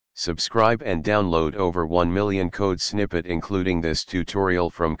Subscribe and download over 1 million code snippet including this tutorial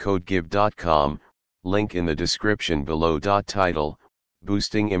from codegive.com, link in the description below. Title,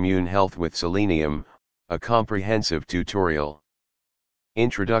 Boosting Immune Health with Selenium, a comprehensive tutorial.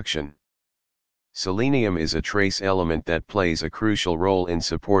 Introduction. Selenium is a trace element that plays a crucial role in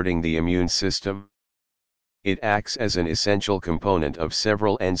supporting the immune system. It acts as an essential component of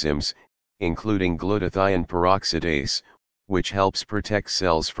several enzymes, including glutathione peroxidase, which helps protect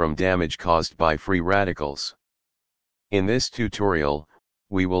cells from damage caused by free radicals. In this tutorial,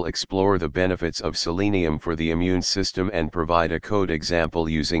 we will explore the benefits of selenium for the immune system and provide a code example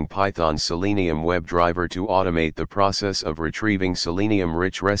using Python's Selenium WebDriver to automate the process of retrieving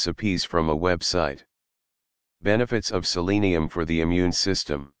selenium-rich recipes from a website. Benefits of selenium for the immune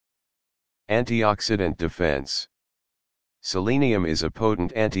system. Antioxidant defense. Selenium is a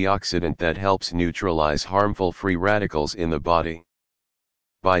potent antioxidant that helps neutralize harmful free radicals in the body.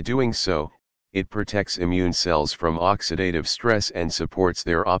 By doing so, it protects immune cells from oxidative stress and supports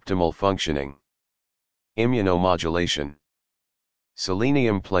their optimal functioning. Immunomodulation.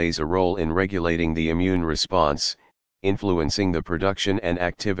 Selenium plays a role in regulating the immune response, influencing the production and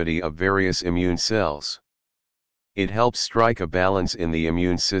activity of various immune cells. It helps strike a balance in the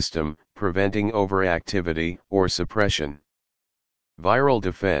immune system, preventing overactivity or suppression. Viral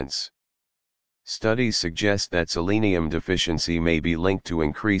defense. Studies suggest that selenium deficiency may be linked to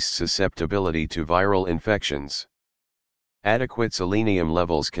increased susceptibility to viral infections. Adequate selenium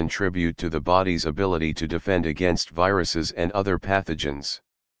levels contribute to the body's ability to defend against viruses and other pathogens.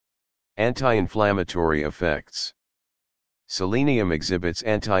 Anti-inflammatory effects. Selenium exhibits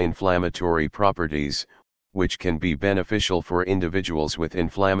anti-inflammatory properties, which can be beneficial for individuals with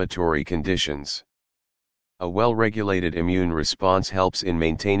inflammatory conditions. A well-regulated immune response helps in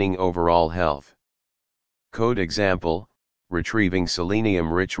maintaining overall health. Code example, retrieving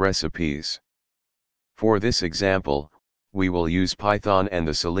selenium-rich recipes. For this example, we will use Python and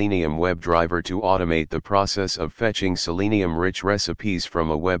the Selenium WebDriver to automate the process of fetching selenium-rich recipes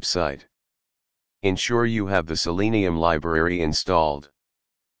from a website. Ensure you have the Selenium library installed.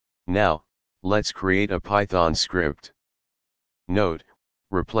 Now, let's create a Python script. Note: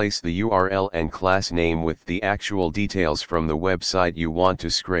 replace the URL and class name with the actual details from the website you want to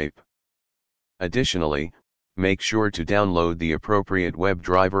scrape. Additionally, make sure to download the appropriate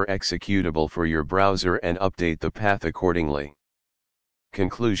WebDriver executable for your browser and update the path accordingly.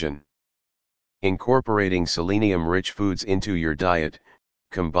 Conclusion. Incorporating selenium-rich foods into your diet,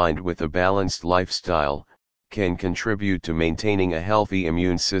 combined with a balanced lifestyle, can contribute to maintaining a healthy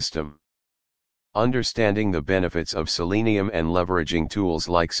immune system. Understanding the benefits of selenium and leveraging tools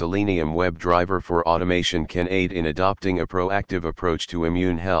like Selenium WebDriver for automation can aid in adopting a proactive approach to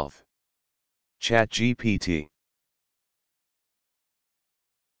immune health. ChatGPT.